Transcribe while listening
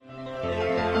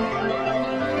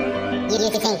You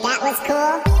think that was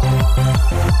cool?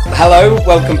 Hello,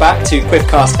 welcome back to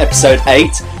Quiff-Cast episode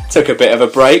 8. Took a bit of a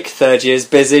break, third year's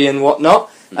busy and whatnot.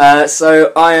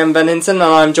 So I am Ben Hinton and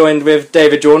I'm joined with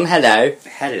David Jordan. Hello.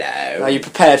 Hello. Are you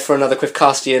prepared for another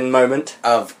Quiff-Castian moment?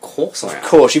 Of course I am. Of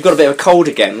course, you've got a bit of a cold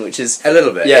again, which is... A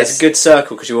little bit. Yeah, it's a good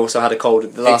circle because you also had a cold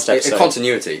at the last episode.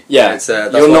 Continuity. Yeah,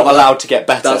 you're not allowed to get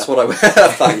better. That's what I...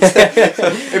 Thanks.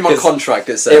 In my contract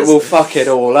it says. It will fuck it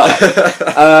all up.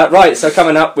 Right, so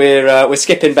coming up, we're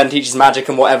skipping Ben Teaches Magic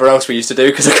and whatever else we used to do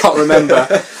because I can't remember.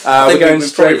 We're going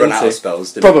straight run out of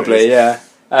spells, probably, yeah.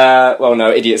 Well,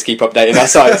 no, idiots keep updating our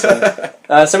site.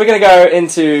 So we're going to go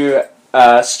into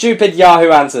stupid Yahoo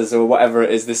Answers, or whatever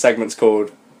it is this segment's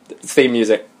called. Theme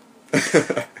music.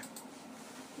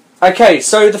 Okay,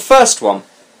 so the first one.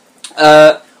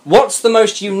 What's the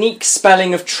most unique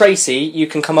spelling of Tracy you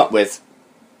can come up with?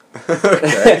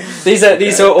 Okay. These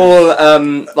are all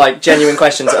like genuine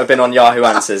questions that have been on Yahoo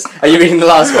Answers. Are you reading the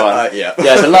last one? Yeah.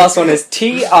 Yeah, the last one is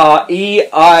TREIGHCEY.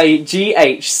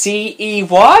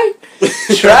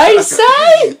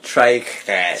 Tracy.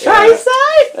 Tracy.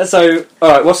 So,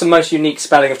 all right. What's the most unique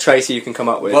spelling of Tracy you can come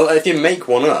up with? Well, if you make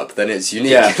one up, then it's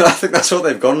unique. Yeah. I think that's what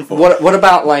they've gone for. What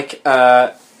about like?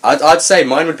 I'd say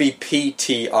mine would be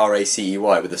PTRACEY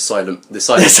with the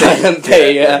silent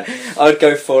P. Yeah. I would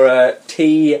go for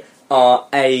TRAY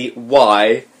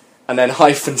and then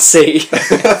 -C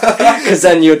because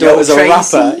then your daughter's a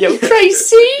rapper. Yo,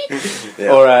 Tracy.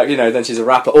 Yeah. Or then she's a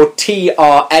rapper. Or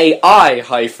TRAI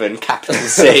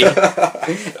C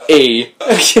E.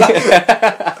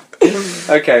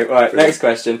 Okay, right. Next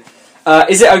question.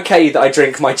 Is it okay that I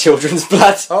drink my children's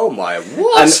blood? Oh my,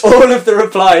 what? And all of the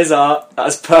replies are,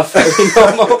 that's perfectly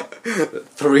normal.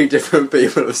 3 different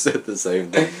people have said the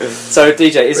same thing. So,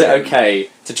 DJ, is it okay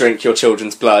to drink your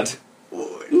children's blood?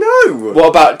 No! What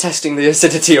about testing the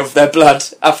acidity of their blood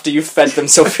after you've fed them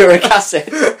sulfuric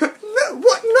acid?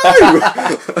 What? No!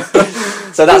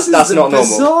 So that's not normal.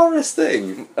 This is the bizarrest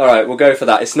thing. Alright, we'll go for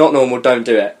that. It's not normal, don't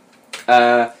do it.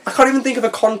 I can't even think of a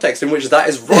context in which that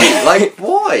is right. Like,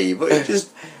 why? But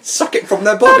just suck it from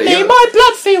their body. Mummy, my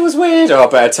blood feels weird. Oh, I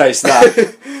better taste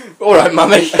that. Alright,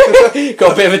 Mummy.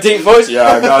 Got a bit of a deep voice? Yeah,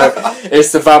 I know.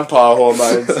 It's the vampire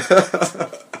hormones.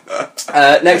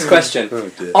 Next question. Oh,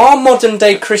 dear. Are modern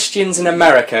day Christians in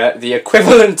America the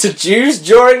equivalent to Jews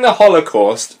during the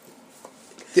Holocaust?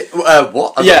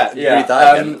 What? Yeah. Read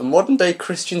that again. Modern day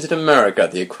Christians in America,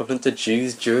 the equivalent to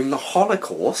Jews during the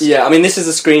Holocaust? Yeah, I mean this is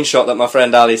a screenshot that my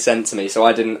friend Ali sent to me, so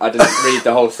I didn't read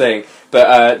the whole thing.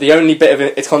 But the only bit of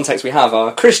its context we have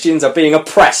are Christians are being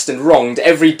oppressed and wronged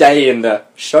every day in the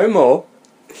show more.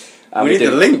 We need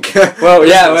the link. Well,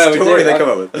 yeah, we did. They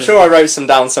come up with. I'm sure I wrote some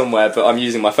down somewhere, but I'm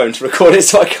using my phone to record it,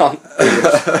 so I can't.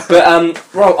 But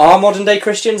are modern day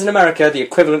Christians in America the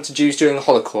equivalent to Jews during the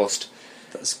Holocaust?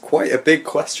 That's quite a big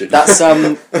question. That's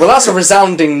that's a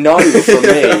resounding no from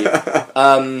me.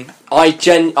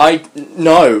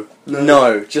 No,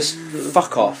 just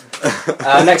fuck off.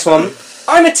 Next one.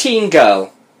 I'm a teen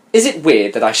girl. Is it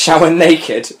weird that I shower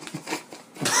naked?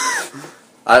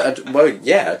 Well,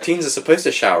 yeah, teens are supposed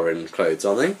to shower in clothes,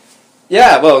 aren't they?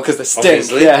 Yeah, well, because they stink.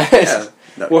 Obviously. Yeah.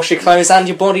 No. Wash your clothes and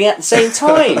your body at the same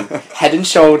time. Head and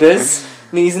shoulders,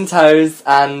 knees and toes,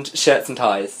 and shirts and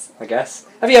ties, I guess.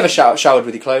 Have you ever showered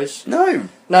with your clothes? No.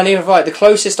 No, neither have I. The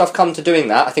closest I've come to doing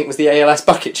that, I think, was the ALS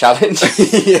bucket challenge.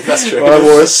 Yeah, that's true. Where I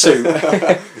wore a suit.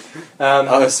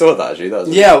 I saw that actually. That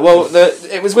was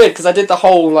it was weird because I did the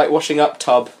whole washing up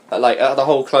tub, the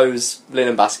whole clothes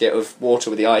linen basket of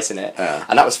water with the ice in it,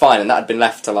 and that was fine. And that had been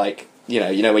left to where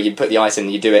you put the ice in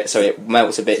and you do it so it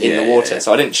melts a bit in the water.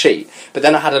 So I didn't cheat. But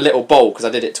then I had a little bowl because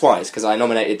I did it twice because I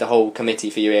nominated the whole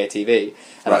committee for UATV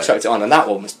and I chucked it on, and that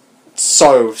one was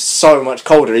so much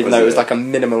colder, even though it was like a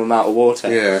minimal amount of water.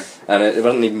 Yeah, and it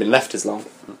wasn't even been left as long.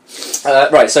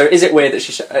 Right. So is it weird that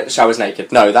she showers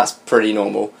naked? No, that's pretty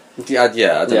normal. Yeah, I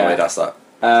don't know why that's that.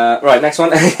 Right, next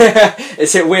one.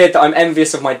 Is it weird that I'm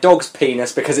envious of my dog's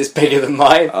penis because it's bigger than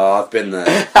mine? Oh, I've been there.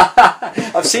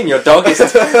 I've seen your dog.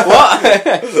 What?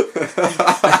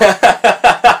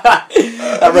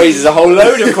 That raises a whole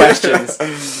load of questions.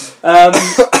 And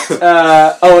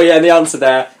the answer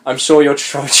there. I'm sure your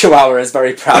chihuahua is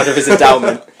very proud of his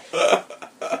endowment.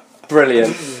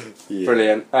 Brilliant. Yeah.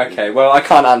 Brilliant. Okay, well, I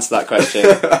can't answer that question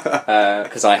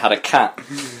because I had a cat.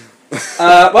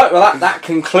 That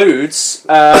concludes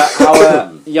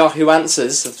our Yahoo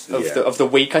Answers of the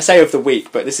week. I say of the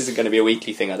week, but this isn't going to be a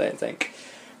weekly thing, I don't think.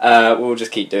 We'll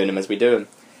just keep doing them as we do them.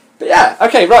 But yeah,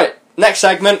 okay, right. Next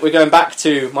segment, we're going back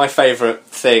to my favourite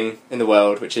thing in the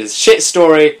world, which is Shit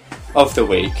Story of the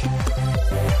Week.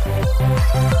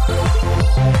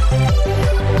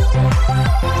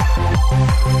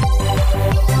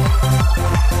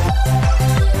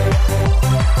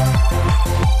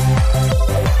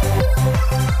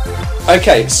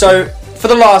 Okay, so for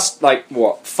the last,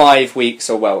 5 weeks,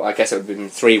 or well, I guess it would have been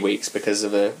 3 weeks because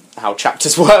of how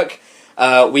chapters work,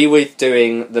 we were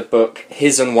doing the book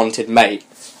His Unwanted Mate.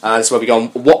 This is where we go on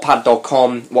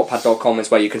Wattpad.com. Wattpad.com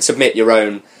is where you can submit your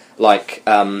own,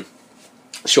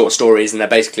 short stories, and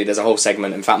there's a whole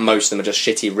segment. In fact, most of them are just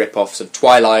shitty rip-offs of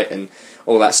Twilight and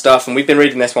all that stuff, and we've been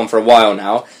reading this one for a while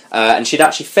now, and she'd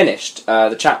actually finished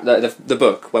the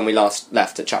book when we last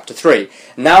left at chapter 3.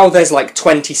 Now there's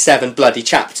 27 bloody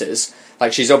chapters.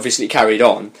 She's obviously carried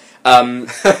on. And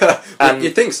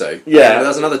you'd think so. Yeah.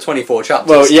 There's another 24 chapters.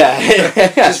 Well, yeah.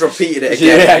 Just repeated it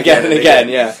again. Yeah, again and again,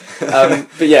 yeah.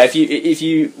 But yeah, if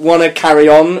you want to carry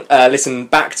on, listen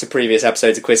back to previous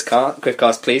episodes of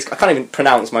Quiff-Cast, please. I can't even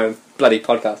pronounce my own bloody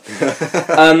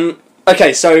podcast.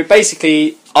 Okay, so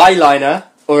basically, Eyeliner,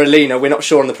 or Alina, we're not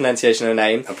sure on the pronunciation of her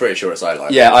name. I'm pretty sure it's Eyeliner.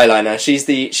 Yeah, Eyeliner. She's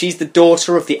the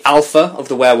daughter of the Alpha of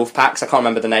the werewolf packs. I can't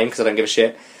remember the name because I don't give a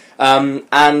shit.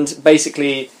 And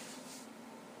basically,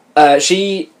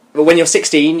 when you're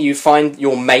 16, you find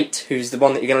your mate, who's the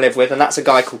one that you're going to live with, and that's a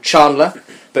guy called Chandler.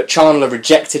 But Chandler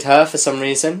rejected her for some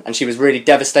reason, and she was really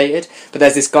devastated. But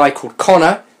there's this guy called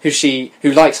Connor,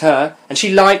 who likes her, and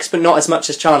she likes, but not as much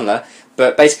as Chandler.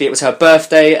 But basically, it was her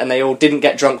birthday, and they all didn't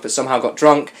get drunk, but somehow got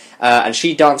drunk. And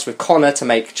she danced with Connor to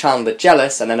make Chandler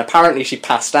jealous, and then apparently she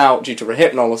passed out due to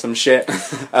Rohypnol or some shit.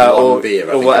 One beer,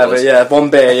 I think whatever, it was. yeah, one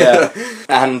beer, yeah.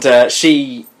 And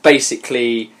she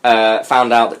basically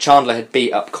found out that Chandler had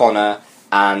beat up Connor,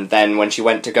 and then when she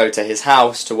went to go to his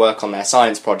house to work on their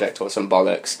science project or some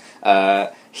bollocks,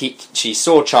 she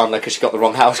saw Chandler because she got the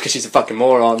wrong house because she's a fucking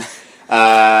moron,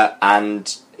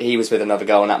 and he was with another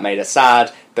girl, and that made her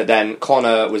sad. But then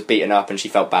Connor was beaten up and she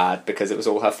felt bad because it was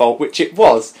all her fault, which it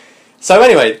was. So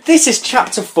anyway, this is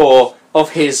chapter 4 of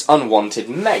His Unwanted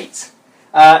Mate.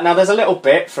 Now there's a little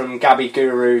bit from Gabby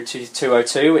Guru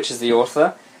 202, which is the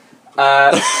author.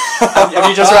 Have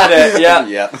you just read it? Yeah.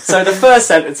 Yeah. So the first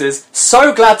sentence is,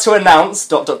 "So glad to announce ...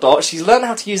 She's learned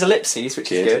how to use ellipses,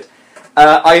 which is good.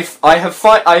 I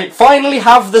finally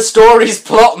have the story's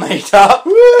plot made up.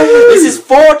 This is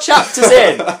 4 chapters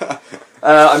in.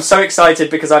 I'm so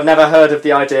excited because I've never heard of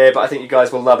the idea, but I think you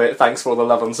guys will love it. Thanks for all the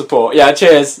love and support. Yeah,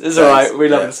 cheers. It's alright. We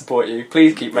love and support you.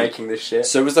 Please keep making this shit."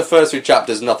 So was the first 3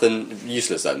 chapters nothing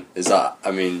useless then? Is that,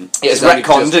 I mean... It's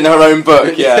retconned in her own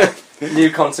book, yeah. New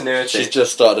continuity. She's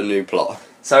just started a new plot.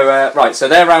 So, so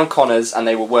they're around Connor's and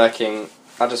they were working...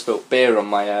 I just spilled beer on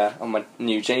my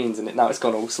new jeans and now it's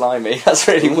gone all slimy. That's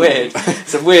really weird.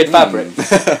 It's a weird fabric.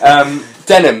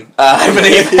 Denim, I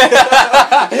believe.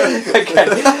 Okay.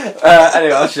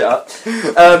 Anyway, I'll shut up.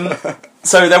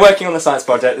 So they're working on the science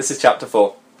project. This is chapter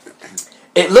 4.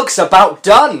 "It looks about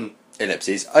done."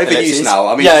 Ellipses. Overused now.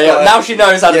 I mean, yeah. Now she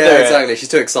knows how to do it. Exactly. She's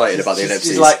too excited about the ellipses.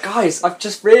 She's like, "Guys, I've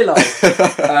just realised."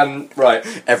 Right.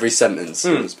 Every sentence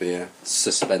must be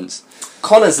suspense.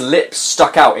 Connor's lips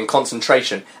stuck out in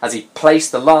concentration as he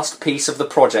placed the last piece of the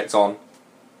project on.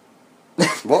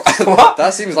 What? What?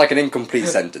 That seems like an incomplete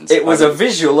sentence. It was a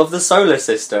visual of the solar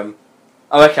system.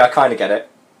 Oh, okay, I kind of get it.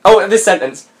 Oh, this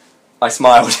sentence. I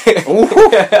smiled.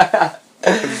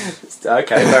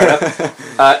 Okay, fair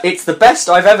enough. "It's the best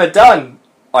I've ever done,"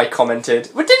 I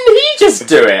commented. But didn't he just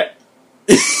do it?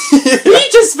 He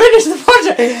just finished the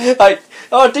project.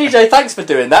 "Oh, DJ, thanks for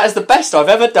doing that. It's the best I've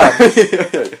ever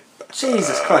done."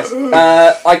 Jesus Christ.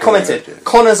 I commented,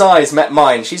 "Connor's eyes met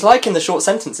mine." She's liking the short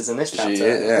sentences in this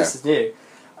chapter. This is new.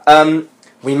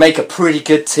 "We make a pretty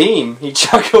good team," he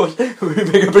chuckled. "We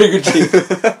make a pretty good team."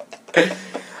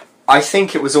 I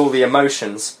think it was all the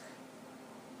emotions.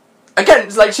 Again,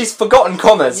 it's like she's forgotten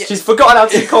commas. Yeah. She's forgotten how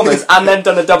to do commas and then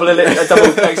done a double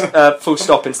full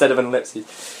stop instead of an ellipsis.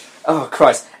 Oh,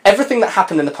 Christ. "Everything that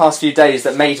happened in the past few days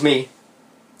that made me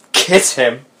kiss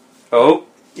him." Oh.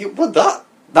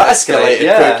 That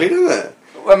escalated quickly, didn't it?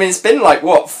 I mean, it's been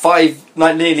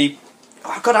nearly...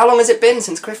 Oh, God, how long has it been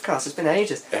since Quiff-Cast? It's been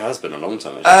ages. It has been a long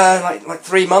time, actually. Like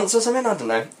 3 months or something? I don't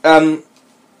know.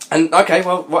 And, okay,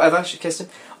 well, whatever, she kissed him.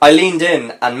 I leaned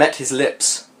in and met his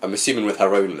lips. I'm assuming with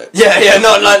her own lips. Yeah,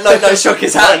 no, shook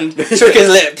his hand. Shook his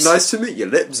lips. Nice to meet your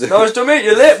lips. Nice to meet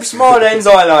your lips. My name's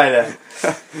Eyeliner.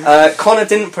 Connor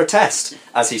didn't protest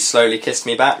as he slowly kissed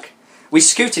me back. We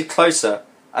scooted closer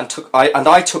and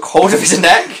I took hold of his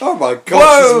neck. Oh my God,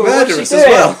 whoa, she's murderous as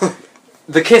well.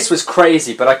 The kiss was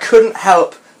crazy, but I couldn't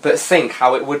help but think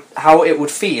how it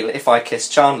would feel if I kissed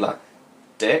Chandler.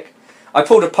 Dick. I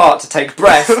pulled apart to take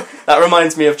breath. That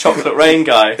reminds me of Chocolate Rain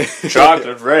guy.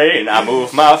 Chocolate Rain, I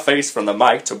move my face from the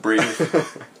mic to breathe.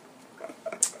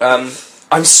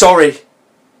 I'm sorry,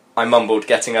 I mumbled,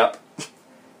 getting up.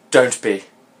 Don't be.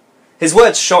 His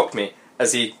words shocked me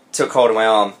as he took hold of my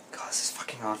arm. God, this is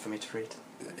fucking hard for me to read.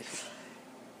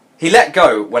 He let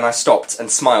go when I stopped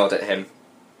and smiled at him.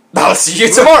 "I'll see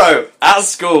you tomorrow at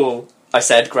school," I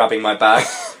said, grabbing my bag.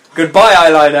 "Goodbye,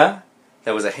 eyeliner."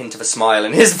 There was a hint of a smile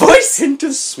in his voice. Hint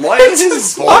of smile in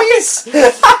his voice?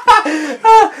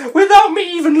 Without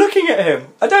me even looking at him.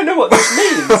 I don't know what this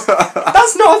means.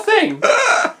 That's not a thing.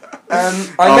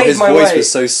 I made his my voice way. was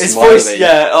so His smiley. voice,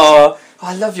 yeah. Oh,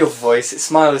 I love your voice. It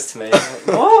smiles to me. I'm like,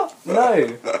 what?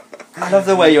 No. I love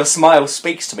the way your smile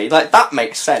speaks to me. Like, that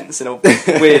makes sense in a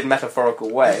weird metaphorical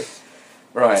way.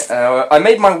 Right, I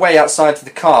made my way outside to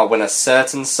the car when a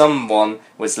certain someone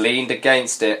was leaned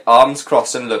against it, arms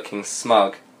crossed and looking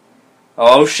smug.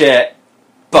 Oh shit.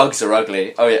 Bugs are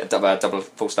ugly. Oh yeah, double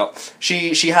full stop.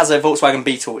 She has a Volkswagen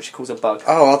Beetle which she calls a bug.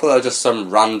 Oh, I thought that was just some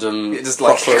random... Just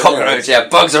like cockroach, yeah,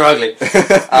 bugs are ugly.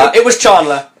 It was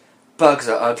Chandler. Bugs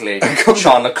are ugly.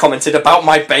 Chandler commented about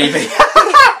my baby.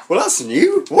 Well, that's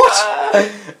new. What?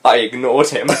 I ignored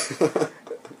him.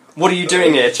 "What are you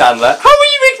doing here, Chandler?" "How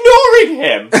are you ignoring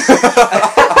him?"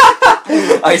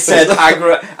 I said,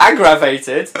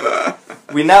 aggravated.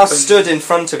 We now stood in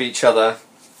front of each other,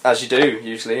 as you do,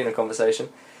 usually, in a conversation.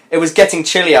 It was getting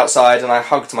chilly outside, and I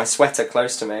hugged my sweater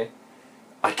close to me.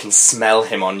 "I can smell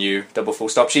him on you," double full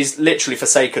stop. She's literally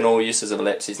forsaken all uses of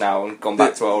ellipses now and gone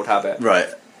back to her old habit. Right.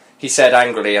 He said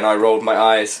angrily, and I rolled my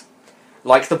eyes.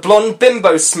 "Like the blonde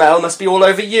bimbo smell must be all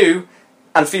over you.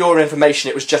 And for your information,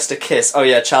 it was just a kiss." Oh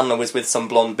yeah, Chandler was with some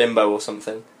blonde bimbo or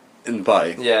something. In the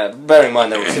party? Yeah, bearing in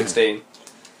mind they were 16.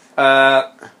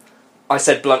 I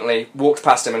said bluntly, walked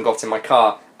past him and got in my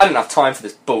car. I didn't have time for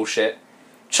this bullshit.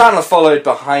 Chandler followed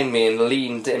behind me and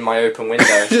leaned in my open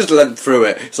window. Just leant through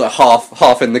it. It's like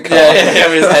half in the car. Yeah,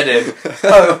 with his head in.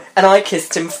 Oh, and I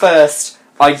kissed him first.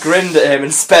 I grinned at him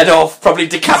and sped off, probably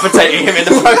decapitating him in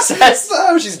the process.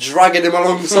 Oh, she's dragging him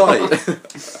alongside.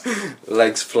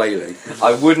 Legs flailing.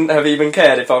 I wouldn't have even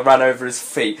cared if I ran over his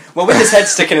feet. Well, with his head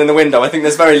sticking in the window, I think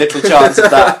there's very little chance of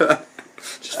that.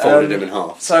 Just folded him in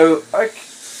half. So,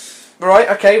 right,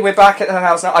 okay, we're back at her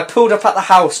house now. I pulled up at the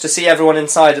house to see everyone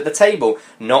inside at the table,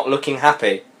 not looking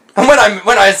happy. And when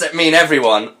I mean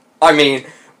everyone, I mean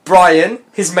Brian,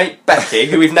 his mate Becky,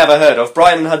 who we've never heard of.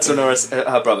 Brian and Hudson are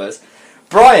her brothers.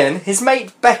 Brian, his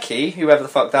mate Becky, whoever the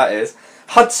fuck that is,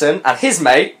 Hudson, and his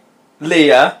mate,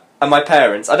 Leah, and my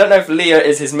parents. I don't know if Leah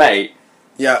is his mate.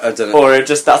 Yeah, I don't know. Or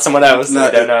just that's someone else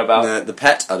that we don't know about. No, the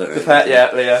pet, I don't know. The pet,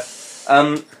 yeah, Leah.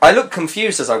 I looked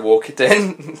confused as I walked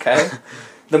in, okay?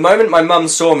 The moment my mum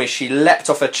saw me, she leapt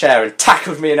off her chair and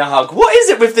tackled me in a hug. What is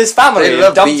it with this family? They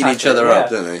love beating each other up,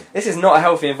 don't they? This is not a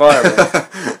healthy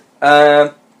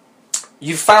environment.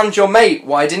 You found your mate,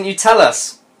 why didn't you tell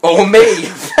us? Or me.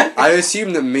 I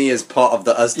assume that me is part of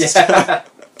the us. Yeah.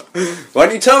 Why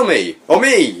didn't you tell me? Or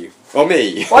me? Or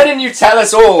me? Why didn't you tell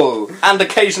us all? And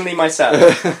occasionally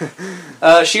myself.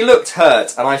 She looked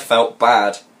hurt and I felt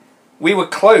bad. We were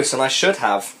close and I should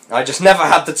have. I just never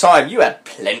had the time. You had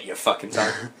plenty of fucking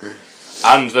time.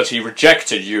 And that he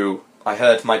rejected you. I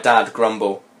heard my dad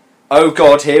grumble. Oh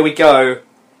God, here we go.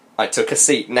 I took a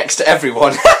seat next to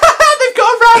everyone. They've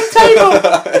got a round table.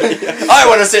 I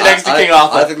want to sit next to King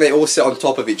Arthur. I think they all sit on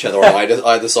top of each other on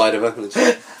either side of her.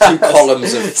 Two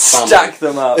columns of family. Stack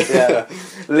them up, yeah.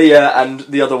 Leah and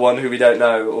the other one who we don't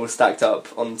know all stacked up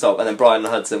on top, and then Brian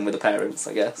and Hudson with the parents,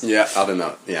 I guess. Yeah, I don't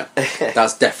know. Yeah,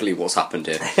 that's definitely what's happened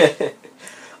here.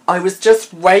 I was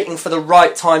just waiting for the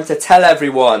right time to tell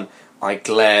everyone. I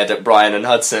glared at Brian and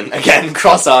Hudson, again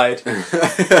cross-eyed.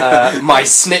 My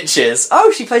snitches.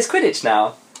 Oh, she plays Quidditch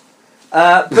now.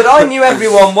 But I knew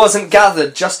everyone wasn't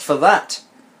gathered just for that.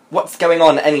 What's going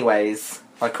on anyways?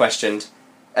 I questioned.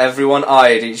 Everyone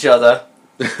eyed each other.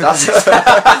 That's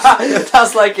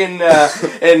like in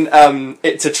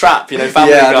It to Trap, you know,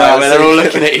 Family Guy, where they're all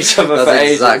looking at each other for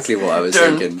ages. That's exactly what I was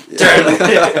thinking.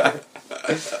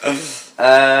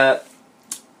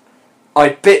 I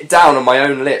bit down on my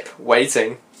own lip,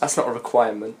 waiting. That's not a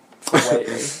requirement for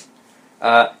waiting.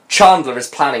 Chandler is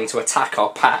planning to attack our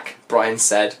pack, Brian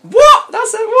said. What?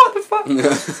 What the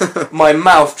fuck? My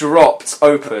mouth dropped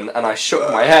open and I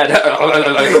shook my head.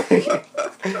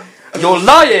 You're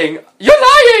lying! You're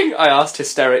lying! I asked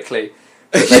hysterically.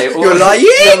 You're lying?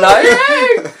 You're lying!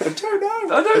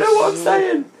 I don't know what I'm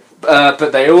saying.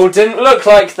 But they all didn't look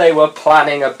like they were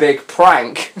planning a big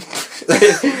prank.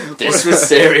 This was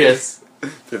serious.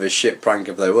 Bit of a shit prank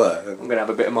if they were. I'm going to have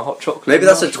a bit of my hot chocolate. Maybe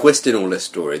that's a twist in all this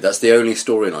story. That's the only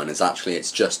storyline. Is actually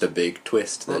it's just a big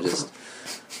twist. They're just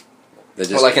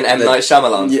well, like an M. Night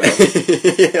Shyamalan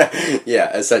film.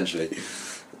 Yeah, essentially.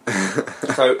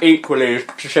 So equally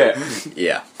shit.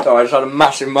 Yeah. So I just had a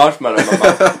massive marshmallow in my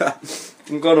mouth.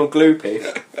 I'm gone all gloopy.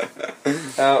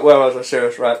 Where was I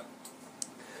serious? Right.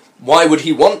 Why would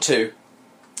he want to?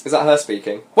 Is that her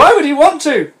speaking? Why would he want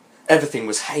to? Everything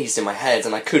was hazed in my head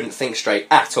and I couldn't think straight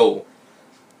at all.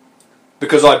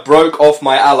 Because I broke off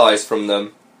my allies from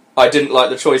them. I didn't like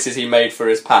the choices he made for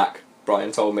his pack,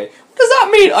 Brian told me. What does that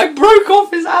mean? I broke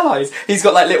off his allies? He's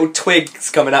got like little twigs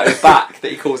coming out his back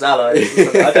that he calls allies.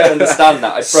 I don't understand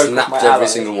that. I broke off my every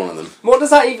allies. single one of them. What does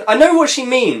that even... I know what she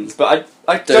means, but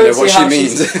I Don't know what she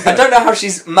means. I don't know how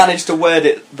she's managed to word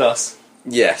it thus.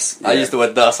 Yes. I use the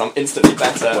word thus, I'm instantly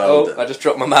better. Well I just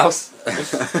dropped my mouse.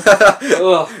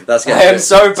 That's I am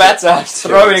so better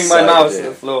throwing my mouse to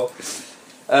the floor.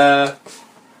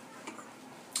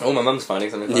 Oh, my mum's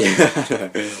finding something funny. Yeah.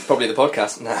 Probably the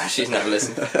podcast. Nah, she's never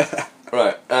listened.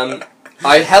 Right.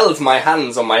 I held my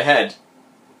hands on my head.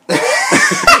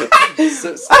 Is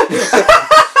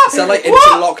that like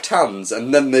interlocked hands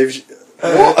and then they've...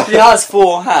 What? She has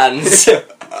 4 hands.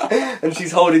 And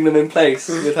she's holding them in place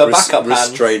with her backup hands.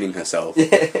 Restraining herself.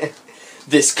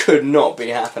 This could not be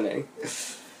happening.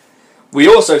 We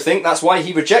also think that's why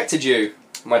he rejected you.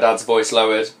 My dad's voice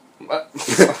lowered.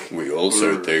 We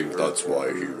also think that's why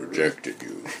he rejected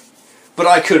you. But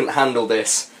I couldn't handle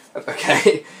this.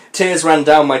 Okay? Tears ran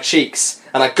down my cheeks,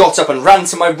 and I got up and ran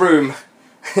to my room.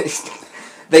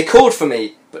 They called for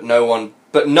me, but none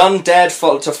dared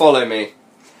to follow me.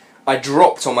 I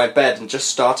dropped on my bed and just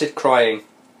started crying.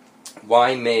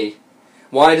 Why me?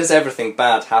 Why does everything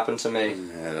bad happen to me?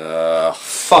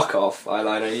 Fuck off,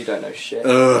 eyeliner, you don't know shit.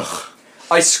 Ugh.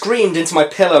 I screamed into my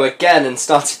pillow again and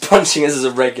started punching as is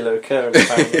a regular occurrence,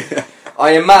 apparently.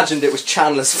 I imagined it was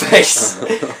Chandler's face.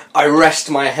 I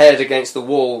rested my head against the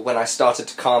wall when I started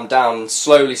to calm down and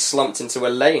slowly slumped into a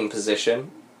laying position.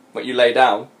 What, you lay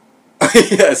down?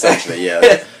 Yeah, essentially,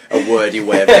 yeah. A wordy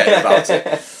way of getting about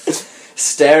it.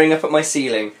 Staring up at my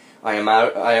ceiling, I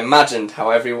imagined how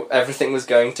everything was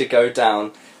going to go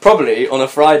down. Probably on a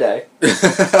Friday.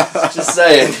 Just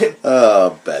saying.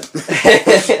 Oh, Ben.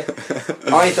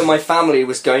 Either my family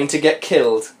was going to get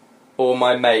killed, or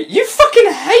my mate. You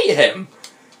fucking hate him!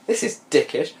 This is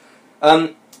dickish.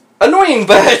 Annoying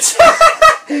birds!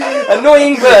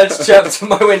 Annoying birds chirped at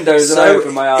my windows and I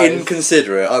opened my eyes.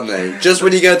 Inconsiderate, aren't they? Just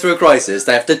when you go through a crisis,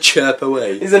 they have to chirp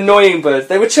away. These annoying birds.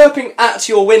 They were chirping at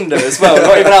your window as well,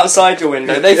 not even outside your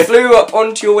window. They flew up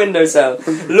onto your windowsill,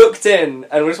 looked in,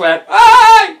 and just went,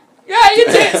 "Hey! Yeah, your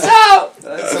tits out!"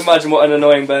 Let's imagine what an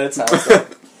annoying bird sounds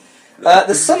like.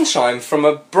 The sunshine from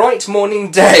a bright morning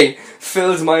day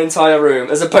filled my entire room,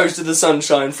 as opposed to the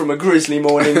sunshine from a grisly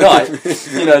morning night.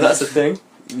 You know, that's a thing.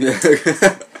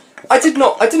 I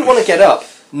didn't want to get up,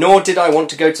 nor did I want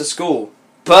to go to school.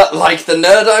 But like the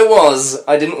nerd I was,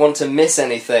 I didn't want to miss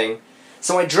anything.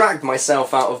 So I dragged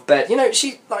myself out of bed. You know,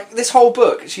 this whole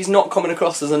book, she's not coming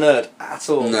across as a nerd at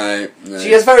all. No.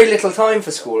 She has very little time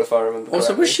for school, if I remember correctly.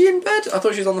 Also, was she in bed? I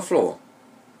thought she was on the floor.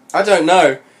 I don't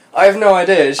know. I have no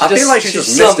idea. I feel like she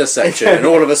just missed a section, and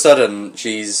all of a sudden,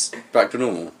 she's back to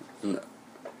normal. No.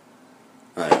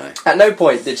 I don't know. At no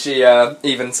point did she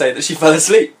even say that she fell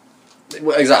asleep.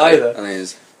 Well, exactly. Either. I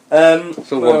think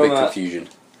it's all one big confusion.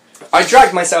 I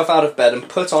dragged myself out of bed and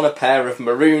put on a pair of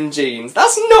maroon jeans.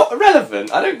 That's not relevant.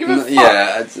 I don't give a fuck.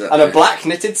 Yeah, and a black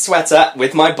knitted sweater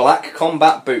with my black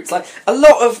combat boots. Like, a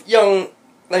lot of young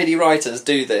lady writers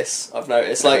do this, I've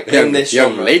noticed. Like, in this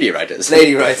young genre. lady writers.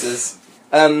 Lady writers.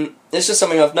 It's just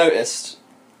something I've noticed.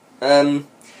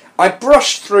 I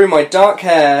brushed through my dark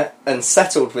hair and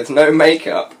settled with no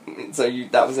makeup. So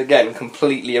that was, again,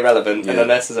 completely irrelevant and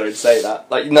unnecessary to say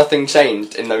that. Like, nothing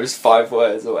changed in those 5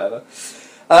 words or whatever.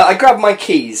 I grabbed my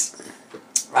keys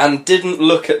and didn't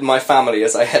look at my family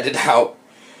as I headed out.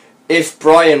 If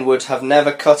Brian would have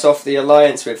never cut off the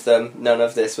alliance with them, none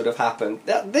of this would have happened.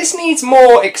 This needs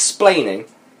more explaining.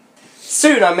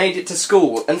 Soon I made it to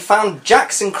school and found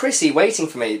Jax and Chrissy waiting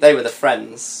for me. They were the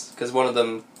friends, because one of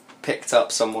them picked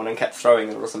up someone and kept throwing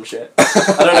her or some shit.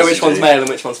 I don't know which one's male and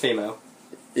which one's female.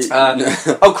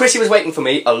 Chrissy was waiting for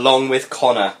me, along with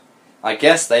Connor. I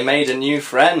guess they made a new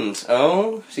friend.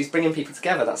 Oh, she's bringing people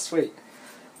together, that's sweet.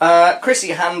 Chrissy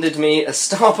handed me a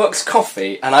Starbucks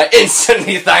coffee, and I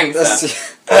instantly thanked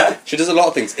her. She does a lot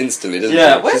of things instantly, doesn't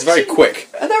she? She's very quick.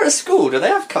 Are they at school? Do they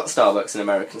have Starbucks in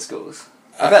American schools?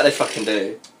 I bet they fucking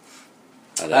do.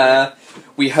 I don't know.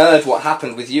 We heard what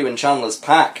happened with you and Chandler's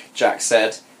pack, Jack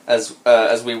said, as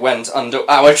we went under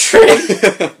our tree.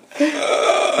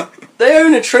 They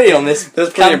own a tree on this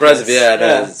That's pretty impressive,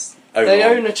 yeah. They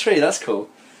own a tree, that's cool.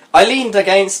 I leaned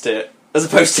against it, as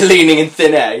opposed to leaning in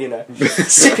thin air, you know.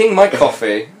 Sipping my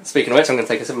coffee. Speaking of which, I'm going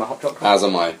to take a sip of my hot chocolate. As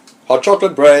am I. Hot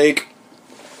chocolate break.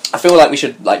 I feel like we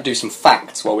should do some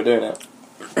facts while we're doing it.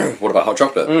 What about hot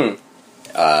chocolate?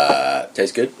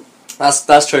 Tastes good.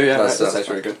 That's true, yeah. That tastes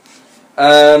really good.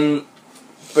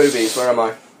 Boobies, where am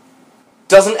I?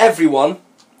 Doesn't everyone?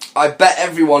 I bet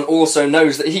everyone also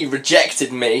knows that he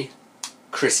rejected me.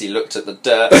 Chrissy looked at the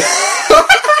dirt.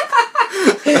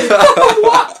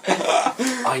 What?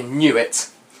 I knew it.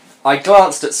 I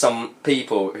glanced at some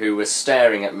people who were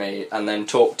staring at me and then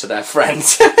talked to their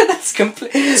friends. That's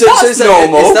completely that's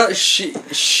normal. Is that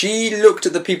she looked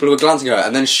at the people who were glancing at her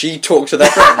and then she talked to their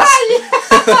friends?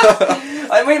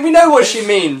 I mean, we know what she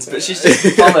means, but she's just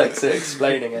bollocks at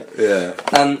explaining it. Yeah.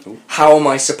 How am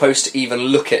I supposed to even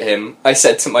look at him? I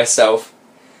said to myself,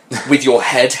 with your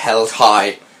head held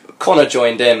high. Connor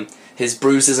joined in. His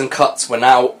bruises and cuts were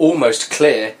now almost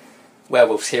clear.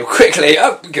 Werewolves heal quickly.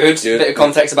 Oh, good. Bit of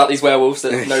context about these werewolves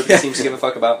that nobody seems to give a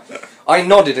fuck about. I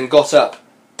nodded and got up,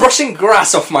 brushing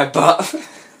grass off my butt. Is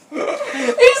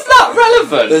that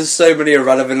relevant? There's so many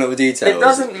irrelevant little details. It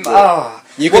doesn't...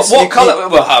 What colour?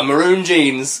 Well, maroon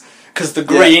jeans, because the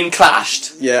green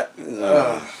clashed. Yeah.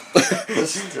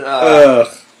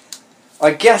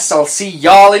 I guess I'll see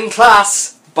y'all in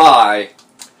class. Bye.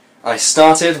 I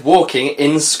started walking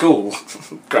in school,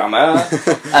 grammar,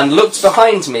 and looked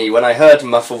behind me when I heard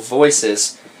muffled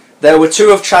voices. There were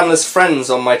two of Chandler's friends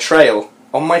on my trail.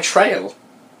 On my trail?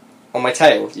 On my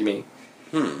tail, you mean?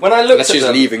 When I looked Unless at she's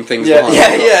them... leaving things behind.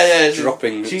 Yeah.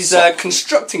 Dropping... She's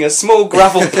constructing a small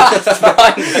gravel path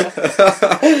behind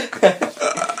her.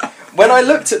 When I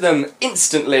looked at them,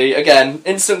 instantly, again,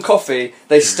 instant coffee,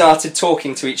 they started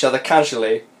talking to each other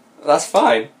casually. That's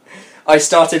fine. I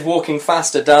started walking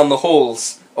faster down the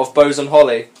halls of Bows and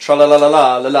Holly.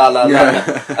 Tra-la-la-la-la,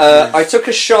 la-la-la-la. I took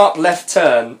a sharp left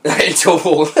turn into a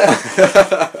wall.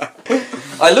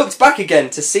 I looked back again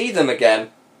to see them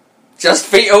again. Just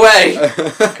feet away.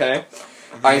 Okay.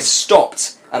 I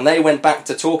stopped, and they went back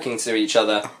to talking to each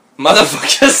other.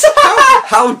 Motherfuckers.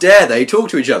 How dare they talk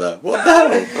to each other? What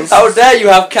the hell? How dare you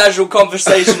have casual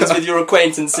conversations with your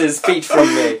acquaintances feet from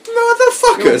me?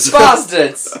 Motherfuckers. You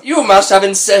bastards. You must have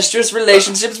incestuous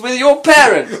relationships with your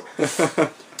parents.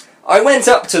 I went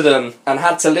up to them and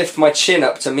had to lift my chin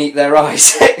up to meet their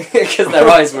eyes. Because their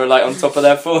eyes were like on top of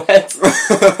their foreheads.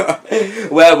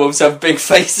 Werewolves have big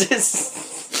faces.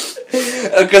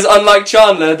 Because unlike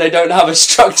Chandler, they don't have a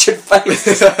structured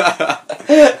face.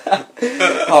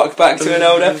 Hark back to an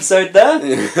old episode there.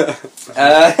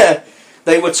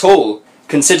 They were tall,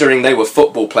 considering they were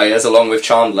football players along with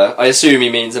Chandler. I assume he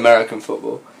means American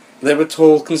football. They were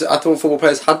tall. I thought football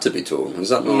players had to be tall. Was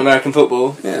that not? In American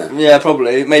football? Yeah,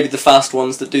 probably. Maybe the fast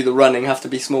ones that do the running have to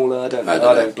be smaller. I don't know.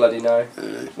 I don't bloody know.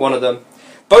 One of them.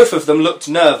 Both of them looked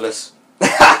nervous.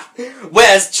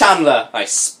 Where's Chandler? I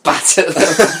spat at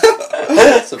them.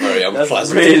 That's a very unpleasant.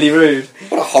 That's really rude.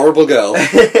 What a horrible girl.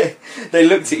 They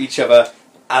looked at each other,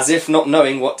 as if not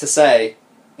knowing what to say.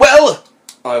 Well,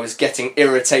 I was getting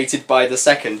irritated by the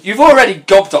second. You've already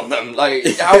gobbed on them. Like,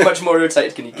 how much more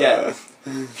irritated can you get?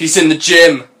 He's in the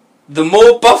gym. The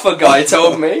more buffer guy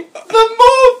told me. The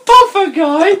more buffer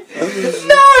guy?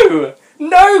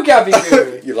 No, Gabby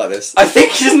Boo. You like this? I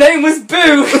think his name was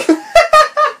Boo.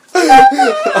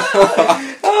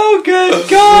 Oh, good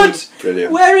God.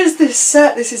 Brilliant. Where is this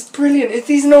set? This is brilliant. It's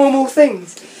these normal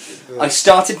things. I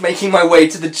started making my way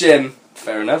to the gym.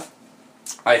 Fair enough.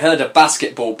 I heard a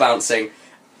basketball bouncing,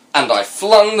 and I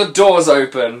flung the doors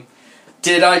open.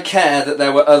 Did I care that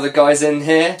there were other guys in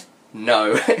here?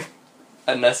 No.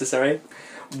 Unnecessary.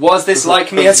 Was this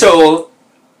like me at all?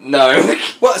 No.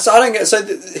 What? So I don't get... So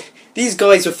these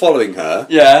guys were following her.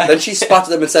 Yeah. Then she spat at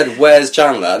them and said, "Where's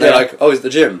Chandler?" And they're like, "Oh, it's the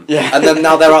gym." Yeah. And then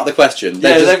now they're out the question.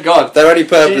 They've gone. Their only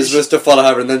purpose was to follow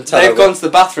her and then tell her... They've gone to the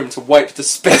bathroom to wipe the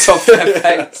spit off their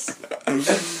face.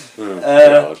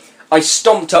 God. I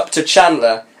stomped up to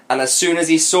Chandler, and as soon as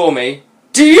he saw me...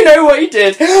 Do you know what he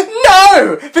did?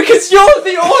 No! Because you're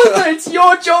the author! It's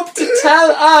your job to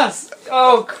tell us!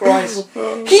 Oh, Christ.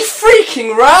 He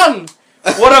freaking ran!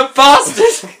 What a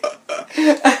bastard!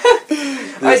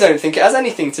 I don't think it has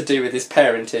anything to do with his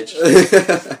parentage.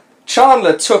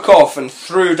 Chandler took off and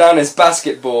threw down his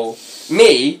basketball.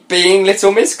 Me, being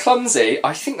Little Miss Clumsy,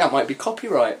 I think that might be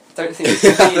copyright. Don't think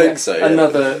it's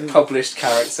another published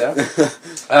character.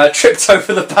 Tripped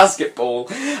over the basketball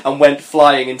and went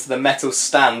flying into the metal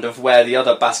stand of where the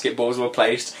other basketballs were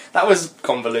placed. That was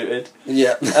convoluted.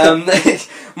 Yeah.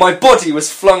 My body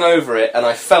was flung over it and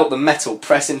I felt the metal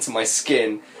press into my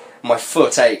skin. My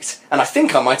foot ached, and I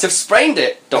think I might have sprained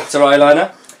it, Dr.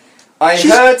 Eyeliner. I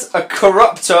heard a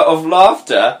corrupter of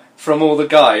laughter from all the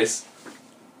guys.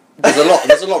 There's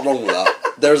a lot wrong with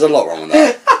that. There is a lot wrong with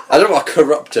that. I don't know what a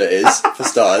corruptor is, for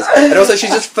stars. And also, she's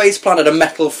just face planted a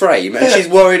metal frame, and she's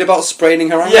worried about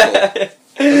spraining her ankle.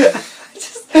 Yeah.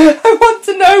 I want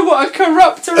to know what a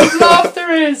corruptor of laughter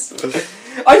is.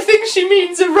 I think she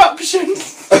means eruption.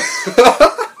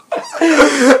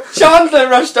 Chandler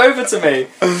rushed over to me.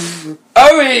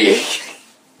 Owie!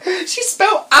 She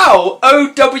spelled owl,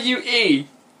 O-W-E.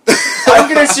 I'm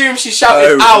going to assume she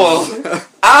shouted owl.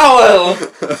 Owl!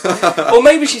 Or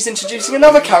maybe she's introducing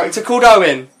another character called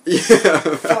Owen. Yeah.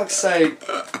 Fuck's sake.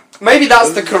 Maybe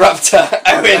that's the Corrupter.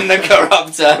 Owen the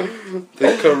Corrupter.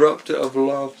 The Corrupter of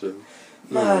laughter.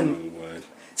 Man.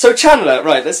 So Chandler,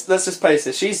 right, let's just place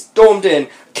this. She's stormed in,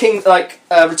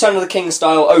 Return of the King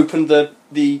style, opened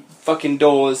the fucking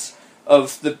doors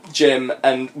of the gym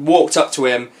and walked up to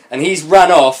him, and he's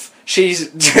ran off. She's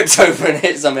tripped over and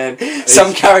hit something.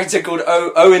 Some character called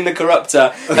Owen the Corrupter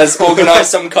has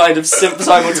organised some kind of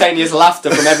simultaneous laughter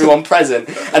from everyone present,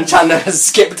 and Chandler has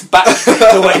skipped back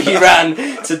the way he ran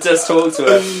to just talk to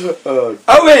her. Oh.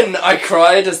 Owen! I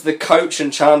cried as the coach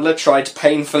and Chandler tried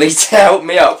painfully to help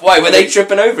me up. Why, were they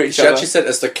tripping over each other? She actually said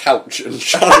as the couch and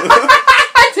Chandler.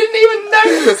 I didn't even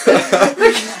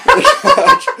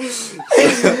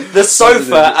notice! The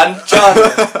sofa and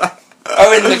Chandler.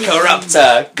 Owen the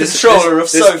Corrupter, controller of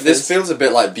sofas. This feels a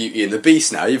bit like Beauty and the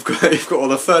Beast now. You've got all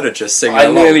the furniture singing I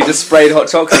along. nearly just sprayed hot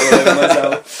chocolate all over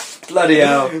myself. Bloody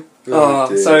hell.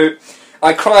 So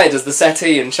I cried as the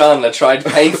settee and Chandler tried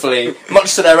painfully,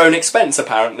 much to their own expense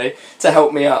apparently, to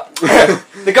help me up.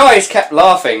 The guys kept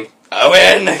laughing.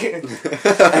 Owen!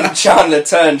 And Chandler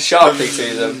turned sharply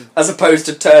to them, as opposed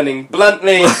to turning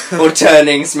bluntly, or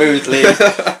turning smoothly,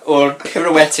 or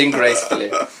pirouetting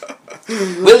gracefully.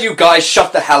 Will you guys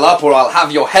shut the hell up or I'll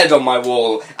have your head on my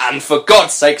wall, and for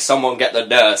God's sake someone get the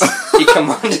nurse, he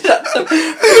commanded at them. Who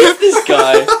is this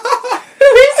guy? Who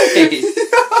is he?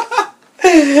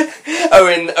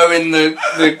 Owen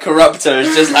the Corrupter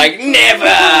is just like,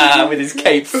 never! With his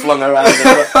cape flung around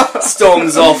and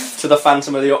storms off to the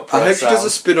Phantom of the Opera. I hope she does a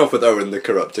spin-off with Owen the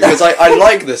Corrupter, because I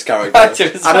like this character. I do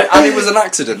as well. And it was an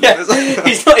accident. Yeah,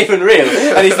 he's not even real,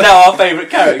 and he's now our favourite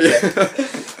character.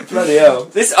 Bloody hell.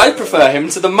 I prefer him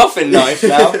to the muffin knife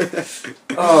now.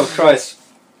 Oh, Christ.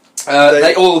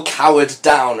 They all cowered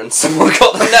down and someone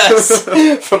got the nurse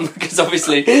because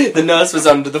obviously the nurse was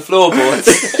under the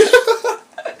floorboards.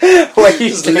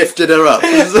 Just lifted her up.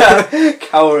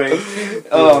 Cowering.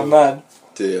 Oh, man.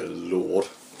 Dear Lord.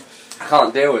 I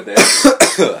can't deal with this.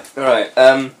 Right,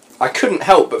 I couldn't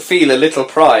help but feel a little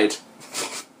pride.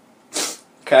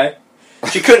 Okay?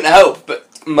 She couldn't help but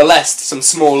molest some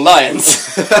small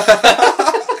lions.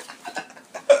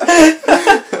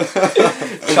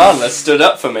 Chandler stood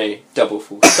up for me. Double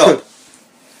full stop.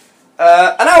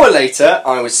 An hour later,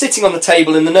 I was sitting on the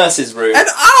table in the nurse's room. An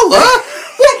hour?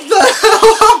 What the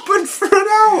hell happened for an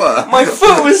hour? My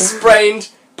foot was sprained,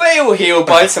 but it will heal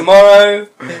by tomorrow.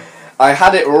 I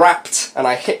had it wrapped, and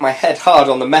I hit my head hard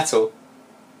on the metal.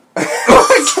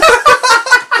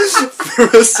 For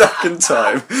a second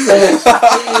time.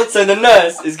 So the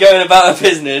nurse is going about her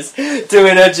business,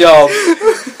 doing her job,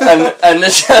 and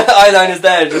the eyeliner's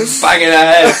there just banging her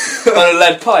head on a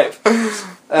lead pipe.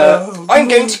 I'm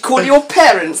going to call your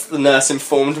parents, the nurse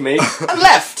informed me, and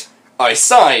left. I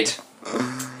sighed.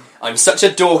 I'm such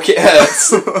a dork it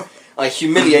hurts. I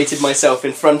humiliated myself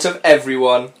in front of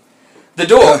everyone. The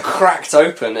door cracked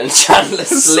open and Chandler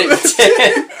slipped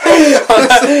in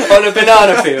on a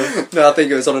banana peel. No, I think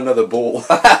it was on another ball.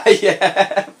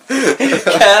 Yeah.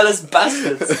 Careless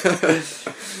bastards.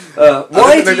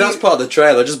 Maybe that's part of the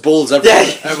trailer, just balls everywhere.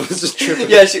 Yeah. Everyone's just tripping.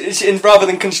 Yeah, she, rather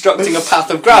than constructing a path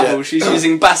of gravel, she's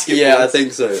using basketballs. Yeah, I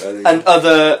think so. And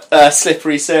other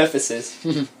slippery surfaces.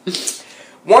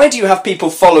 Why do you have people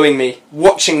following me,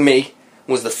 watching me,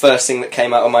 was the first thing that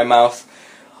came out of my mouth.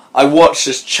 I watched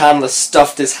as Chandler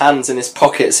stuffed his hands in his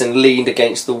pockets and leaned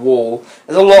against the wall.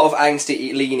 There's a lot of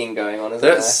angsty leaning going on, isn't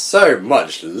there? There's so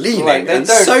much leaning and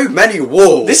don't- so many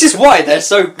walls. This is why they're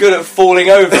so good at falling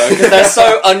over, because they're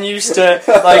so unused to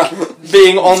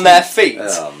being on their feet.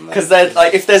 Because they're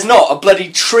like, if there's not a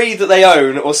bloody tree that they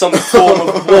own or some form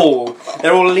of wall,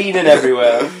 they're all leaning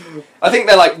everywhere. I think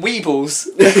they're like weebles,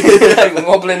 like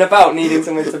wobbling about, needing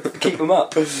something to keep them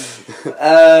up.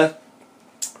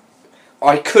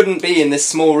 I couldn't be in this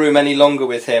small room any longer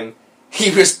with him.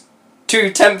 He was too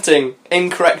tempting.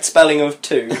 Incorrect spelling of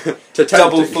two. To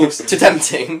Double false. To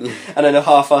tempting. And then a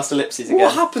half-assed ellipses again.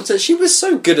 What happened to... She was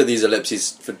so good at these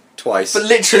ellipses for twice. But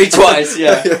literally twice,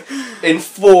 yeah. In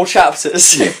 4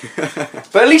 chapters.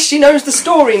 But at least she knows the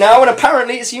story now, and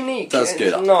apparently it's unique. That's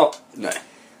good. It's not. No.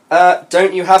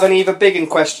 Don't you have a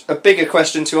bigger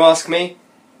question to ask me?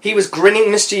 He was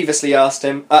grinning mischievously, asked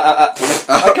him. I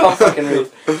can't fucking read.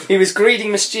 He was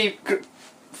greeting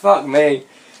fuck me.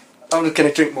 I'm just going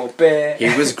to drink more beer.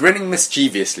 He was grinning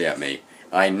mischievously at me.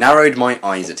 I narrowed my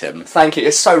eyes at him. Thank you,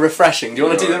 it's so refreshing. Do you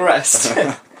want to do the rest?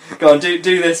 Go on, do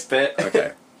this bit.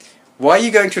 Okay. Why are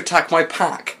you going to attack my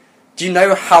pack? Do you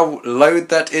know how load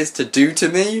that is to do to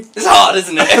me? It's hard,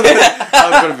 isn't it?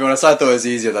 I'm going to be honest, I thought it was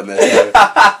easier than this. So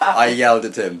I yelled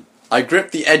at him. I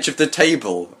gripped the edge of the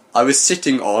table I was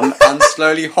sitting on and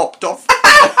slowly hopped off.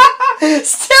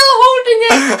 Still holding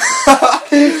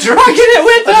it! Dragging it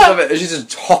with her! I love it. She's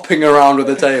just hopping around with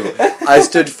the table. I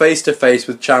stood face to face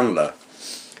with Chandler.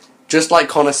 Just like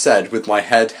Connor said, with my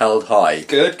head held high.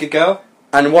 Good girl.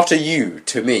 And what are you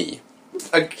to me?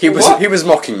 He was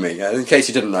mocking me. In case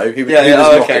you didn't know, he was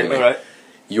mocking me. Alright.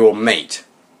 Your mate.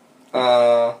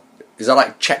 Is that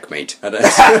like checkmate? I don't know.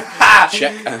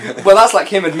 Check. Well, that's like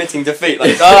him admitting defeat.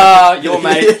 Like, your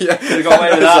mate. Yeah. Could have got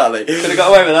away with that. Exactly. Could have got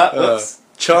away with that. Whoops.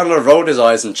 Chandler rolled his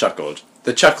eyes and chuckled.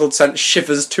 The chuckle sent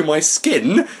shivers to my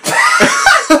skin.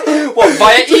 What,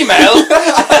 via email?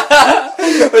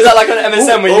 Was that like on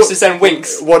MSN where you used to send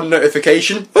winks? One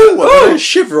notification. Ooh, a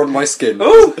shiver on my skin.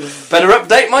 Ooh, better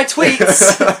update my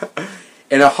tweets.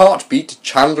 In a heartbeat,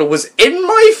 Chandler was in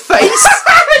my face.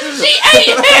 She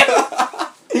ate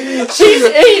him! She's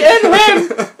eaten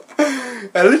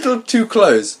him! A little too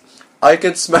close. I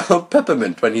could smell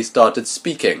peppermint when he started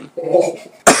speaking.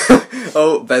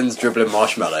 Oh, Ben's dribbling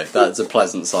marshmallow. That's a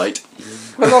pleasant sight.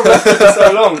 I've not left it for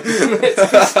so long.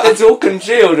 It's all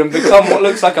congealed and become what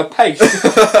looks like a paste.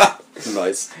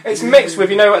 Nice. It's mixed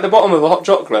with, at the bottom of a hot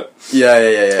chocolate. Yeah.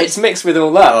 It's mixed with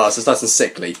all that. Oh, so it's nice and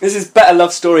sickly. This is better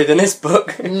love story than this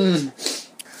book. Where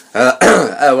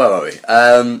were we?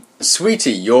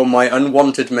 Sweetie, you're my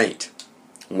unwanted mate.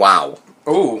 Wow.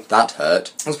 Ooh. That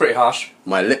hurt. That's pretty harsh.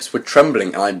 My lips were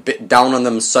trembling and I bit down on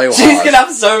them so hard. She's gonna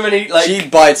have so many, She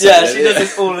bites Yeah, it. she does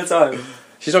this all the time.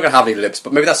 She's not going to have any lips,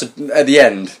 but maybe that's at the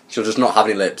end. She'll just not have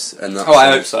any lips. And that's,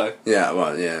 I hope so. Yeah,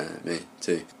 well, yeah, me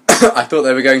too. I thought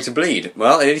they were going to bleed.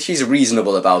 Well, she's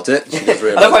reasonable about it. She does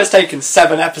I love how it's taken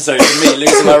 7 episodes of me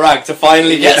losing my rag to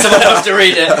finally get someone else to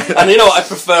read it. And you know what? I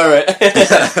prefer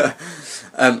it.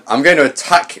 I'm going to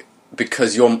attack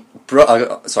because your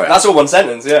brother... sorry. That's all one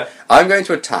sentence, yeah. I'm going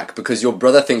to attack because your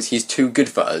brother thinks he's too good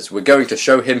for us. We're going to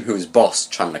show him who's boss,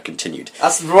 Chandler continued.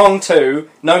 That's wrong too.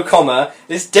 No comma.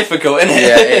 It's difficult, isn't it?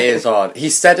 Yeah, it is hard. He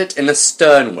said it in a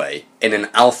stern way, in an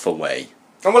alpha way.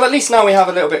 And well, at least now we have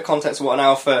a little bit of context of what an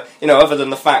alpha, other than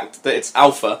the fact that it's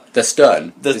alpha. They're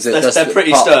stern. They're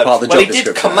pretty stern. Part of the well, he job did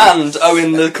description. command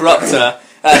Owen the Corrupter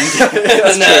and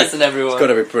the nurse and everyone. It's got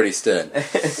to be pretty stern.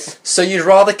 So you'd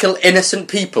rather kill innocent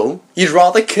people? You'd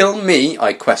rather kill me?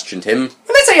 I questioned him.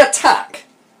 When they say attack,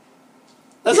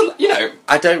 there's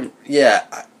I don't...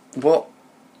 Yeah. What?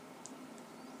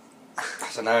 I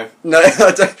don't know. No,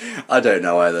 I don't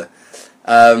know either.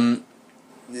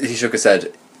 He shook his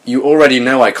head. You already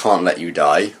know I can't let you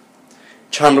die.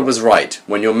 Chandler was right.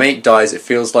 When your mate dies, it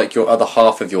feels like your other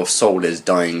half of your soul is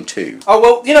dying too. Oh,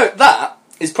 well, that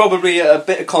is probably a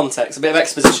bit of context, a bit of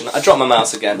exposition. I dropped my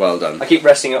mouse again. Well done. I keep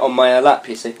resting it on my lap,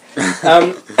 you see.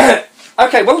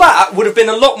 Okay, well that would have been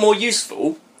a lot more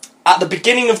useful at the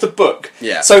beginning of the book.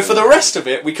 Yeah. So for the rest of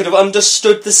it, we could have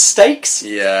understood the stakes.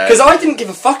 Yeah. Because I didn't give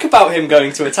a fuck about him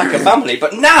going to attack a family,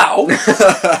 but now...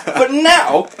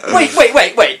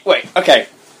 Wait. Okay.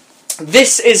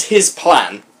 This is his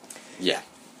plan. Yeah.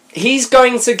 He's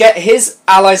going to get his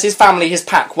allies, his family, his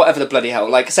pack, whatever the bloody hell,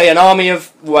 like, say, an army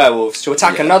of werewolves to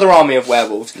attack another army of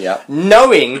werewolves,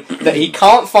 knowing that he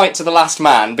can't fight to the last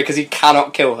man because he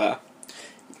cannot kill her.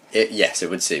 Yes, it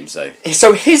would seem so.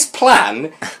 So his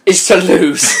plan is to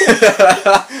lose.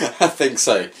 I think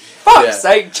so. Fuck's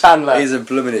sake, Chandler. He's a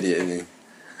blooming idiot, isn't he?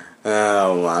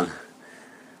 Oh,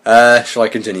 man. Shall I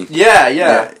continue?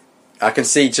 Yeah. I can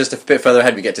see just a bit further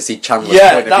ahead we get to see Chandler's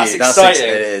point of that's view. exciting.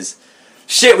 It is.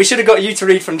 Shit, we should have got you to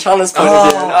read from Chandler's point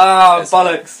of view. Oh,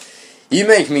 bollocks. You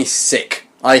make me sick.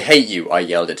 I hate you, I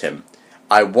yelled at him.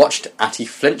 I watched Atty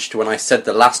flinched when I said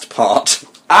the last part.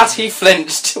 Atty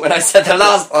flinched when I said the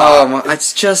last part. Oh, my,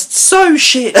 it's just so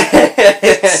shit.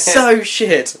 It's so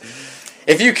shit.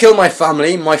 If you kill my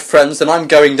family, my friends, then I'm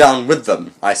going down with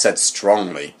them, I said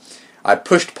strongly. I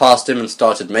pushed past him and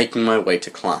started making my way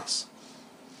to class.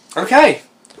 Okay.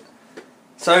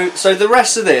 So the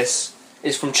rest of this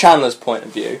is from Chandler's point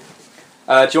of view.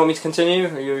 Do you want me to continue?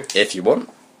 Are you... If you want.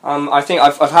 I think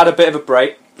I've had a bit of a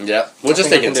break. Yeah. We'll just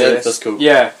take it in. That's cool.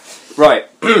 Yeah. Right.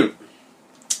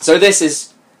 So this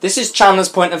is Chandler's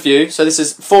point of view. So this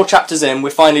is 4 chapters in. We're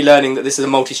finally learning that this is a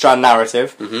multi-strand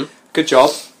narrative. Mm-hmm. Good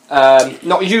job.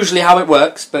 Not usually how it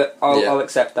works, but I'll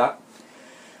accept that.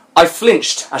 I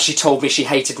flinched as she told me she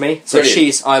hated me. So Brilliant.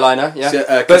 she's eyeliner, yeah.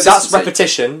 So, but that's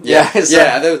repetition. Yeah.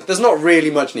 So There's not really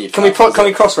much need. Can we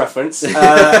cross-reference?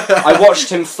 I watched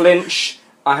him flinch.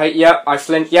 I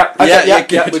flinch. Yep. Okay,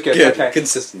 we're good. Good. Okay.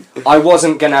 Consistent. I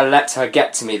wasn't gonna let her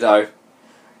get to me though.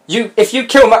 If you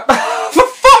kill my... For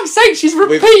fuck's sake, she's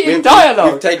repeating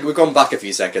dialogue! We've gone back a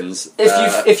few seconds.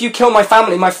 If you kill my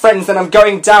family, my friends, then I'm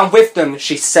going down with them,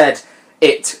 she said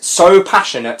it so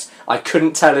passionate, I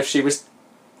couldn't tell if she was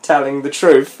telling the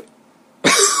truth.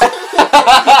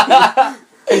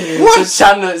 What? So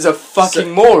Chandler is a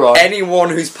fucking moron. Anyone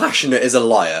who's passionate is a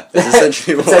liar. Is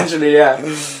essentially what... Essentially, yeah.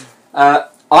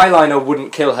 Eyeliner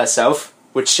wouldn't kill herself,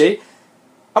 would she?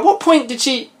 At what point did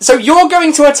she... So you're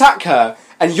going to attack her,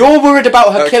 and you're worried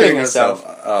about her killing herself.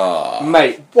 Oh.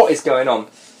 Mate, what is going on?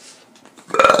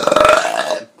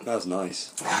 That was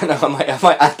nice. No, I might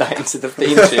add that into the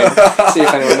theme tune. See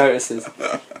if anyone notices.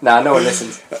 Nah, no one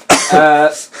listens.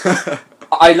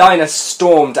 Eyeliner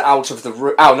stormed out of the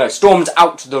room. Oh no, stormed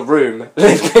out the room,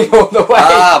 limping all the way.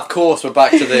 Ah, of course, we're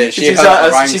back to the. She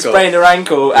sprained her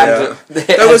ankle, and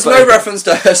there was no reference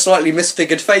to her slightly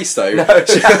misfigured face, though. No.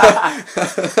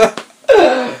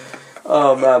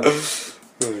 Oh man.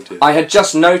 Oh, dear. I had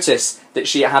just noticed that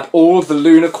she had all the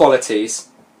lunar qualities.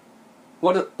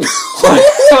 What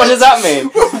does that mean?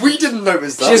 We didn't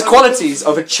notice that. She has qualities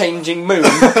of a changing moon.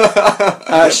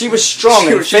 She was strong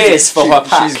and fierce for her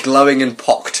pack. She's glowing and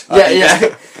pocked.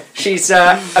 Yeah. She's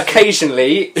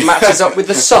occasionally matches up with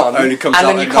the sun, and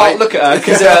then you can't look at her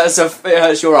because it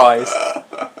hurts your eyes.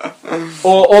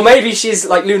 Or maybe she's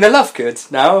like Luna Lovegood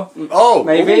now. Oh,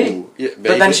 maybe. Ooh, yeah,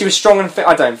 but then she was strong and fit.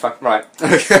 I don't fuck right.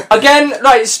 Again,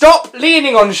 like stop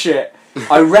leaning on shit.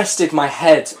 I rested my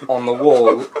head on the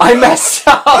wall. I messed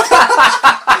up.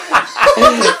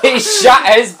 He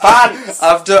shat his pants.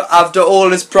 After all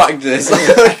his practice. What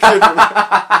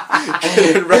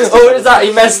is that?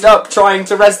 He messed up trying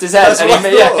to rest his head.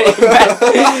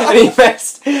 He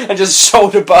messed and just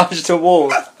shoulder barged a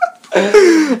wall.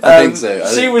 I think so.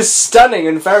 She was stunning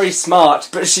and very smart,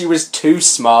 but she was too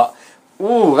smart.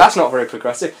 Ooh, that's not very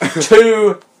progressive.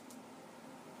 Too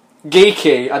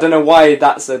geeky. I don't know why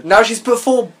that's a... Now she's put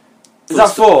 4... Is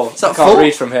that 4? Is that I can't 4?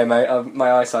 read from here, mate.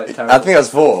 My eyesight's terrible. I think that's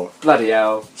 4. Bloody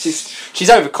hell. She's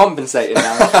overcompensated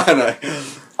now. I know.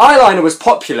 Eyeliner was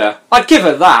popular. I'd give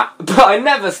her that, but I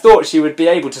never thought she would be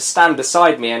able to stand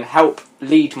beside me and help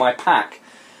lead my pack.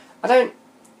 I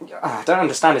don't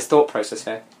understand his thought process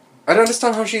here. I don't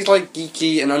understand how she's like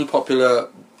geeky and unpopular,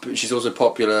 but she's also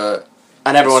popular.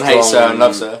 And everyone hates her and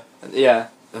loves her. Yeah.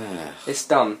 It's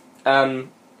dumb.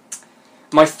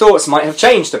 My thoughts might have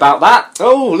changed about that.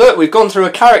 Oh, look, we've gone through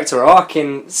a character arc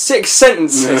in 6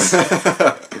 sentences.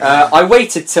 I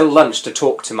waited till lunch to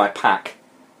talk to my pack.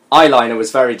 Eyeliner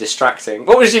was very distracting.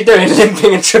 What was she doing,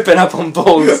 limping and tripping up on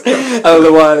balls all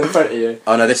the while in front of you?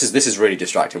 Oh no, this is really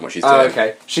distracting what she's doing. Oh,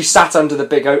 okay. She sat under the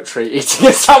big oak tree eating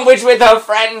a sandwich with her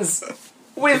friends.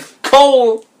 With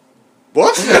Cole.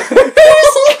 What?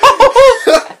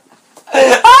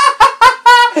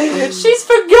 She's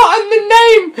forgotten the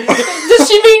name. Does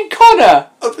she mean Connor?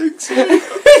 I think so. Who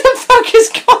the fuck is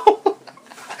Cole?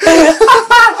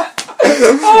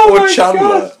 Or Chandler.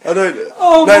 God. I don't.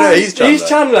 Oh, no, he's Chandler. He's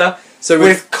Chandler. So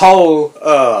with Cole.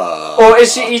 Or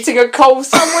is she eating a Cole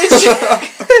sandwich?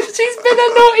 She's been a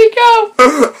naughty girl.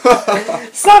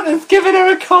 Santa's given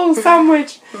her a Cole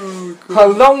sandwich. Oh, her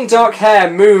long dark hair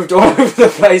moved all over the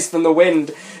place from the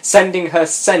wind, sending her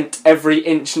scent every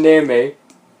inch near me.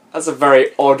 That's a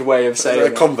very odd way of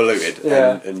saying it. Convoluted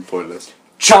and pointless.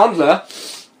 Chandler.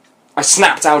 I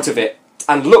snapped out of it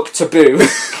and looked to Boo.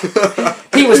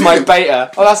 He was my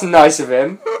beta. Oh, that's nice of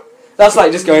him. That's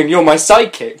like just going, you're my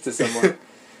sidekick to someone.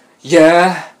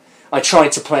 Yeah, I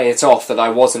tried to play it off that I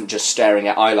wasn't just staring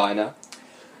at Eyeliner.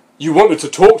 You wanted to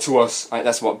talk to us.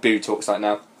 That's what Boo talks like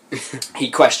now. He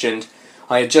questioned.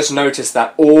 I had just noticed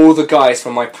that all the guys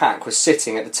from my pack were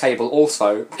sitting at the table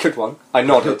also. Good one. I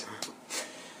nodded.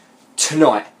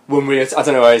 Tonight, when we... I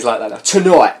don't know why he's like that now.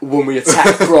 Tonight, when we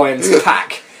attack Brian's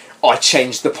pack, I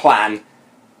changed the plan.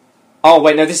 Oh,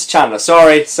 wait, no, this is Chandler.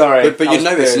 Sorry. But you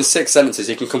notice in 6 sentences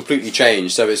he can completely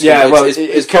change, so it's... Yeah, well,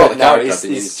 it's part of the now. character.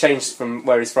 He's changed from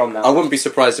where he's from now. I wouldn't be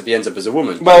surprised if he ends up as a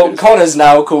woman. Well, Connor's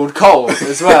now called Cole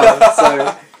as well,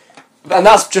 so... And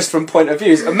that's just from point of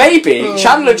views. Maybe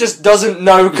Chandler just doesn't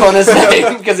know Connor's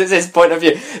name because it's his point of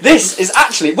view. This is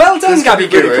actually... Well done, Gabby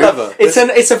Guru. Really clever.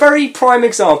 It's a very prime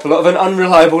example of an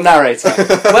unreliable narrator.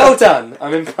 Well done.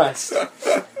 I'm impressed.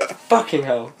 Fucking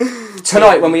hell.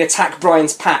 Tonight, when we attack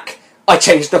Brian's pack, I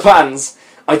changed the plans.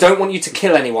 I don't want you to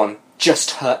kill anyone.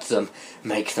 Just hurt them.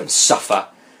 Make them suffer.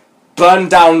 Burn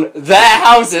down their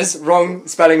houses. Wrong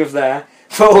spelling of their.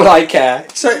 For all I care.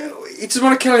 So... He doesn't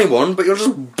want to kill anyone, but you'll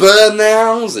just burn their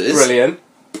houses.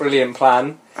 Brilliant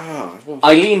plan. Oh, well.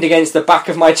 I leaned against the back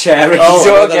of my chair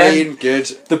and again. Good.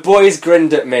 The boys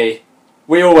grinned at me.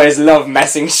 We always love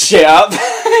messing shit up.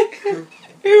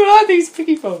 Who are these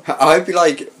people? I'd be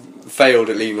like failed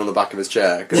at leaning on the back of his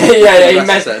chair.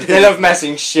 They love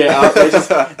messing shit up.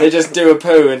 They just do a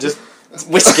poo and just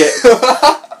whisk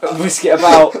it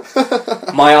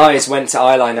about. My eyes went to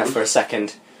eyeliner for a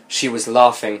second. She was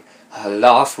laughing. Her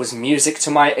laugh was music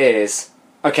to my ears.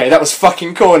 Okay, that was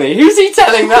fucking corny. Who's he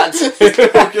telling that to?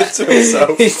 To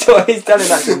himself. He's telling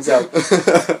that to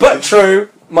himself. But true,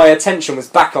 my attention was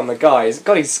back on the guy.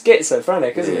 God, he's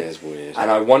schizophrenic, isn't he? It is weird. And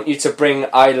I want you to bring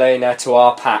Eyeliner to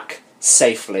our pack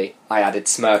safely, I added,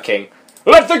 smirking.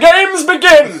 Let the games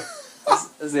begin!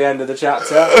 That's the end of the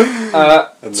chapter.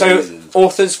 So,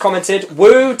 authors commented,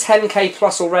 woo, 10k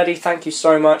plus already, thank you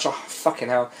so much. Oh, fucking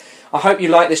hell. I hope you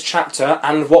like this chapter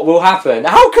and what will happen.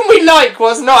 How can we like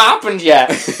what's not happened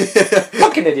yet?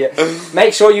 Fucking idiot.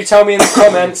 Make sure you tell me in the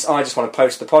comments. Oh, I just want to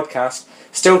post the podcast.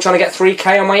 Still trying to get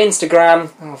 3k on my Instagram.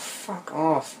 Oh, fuck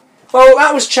off. Well,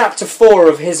 that was chapter 4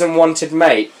 of His Unwanted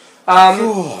Mate.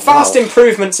 Fast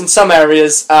improvements in some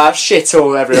areas, shit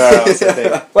all everywhere else, I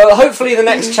think. Well, hopefully the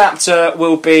next chapter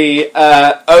will be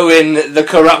Owen the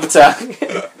Corrupter,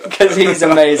 because he's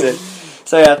amazing.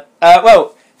 So yeah,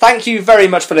 well, thank you very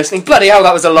much for listening. Bloody hell,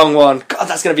 that was a long one. God,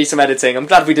 that's going to be some editing. I'm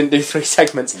glad we didn't do 3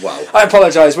 segments. Wow. I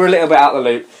apologise, we're a little bit out of the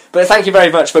loop. But thank you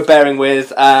very much for bearing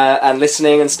with and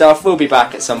listening and stuff. We'll be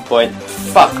back at some point.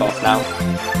 Fuck off now.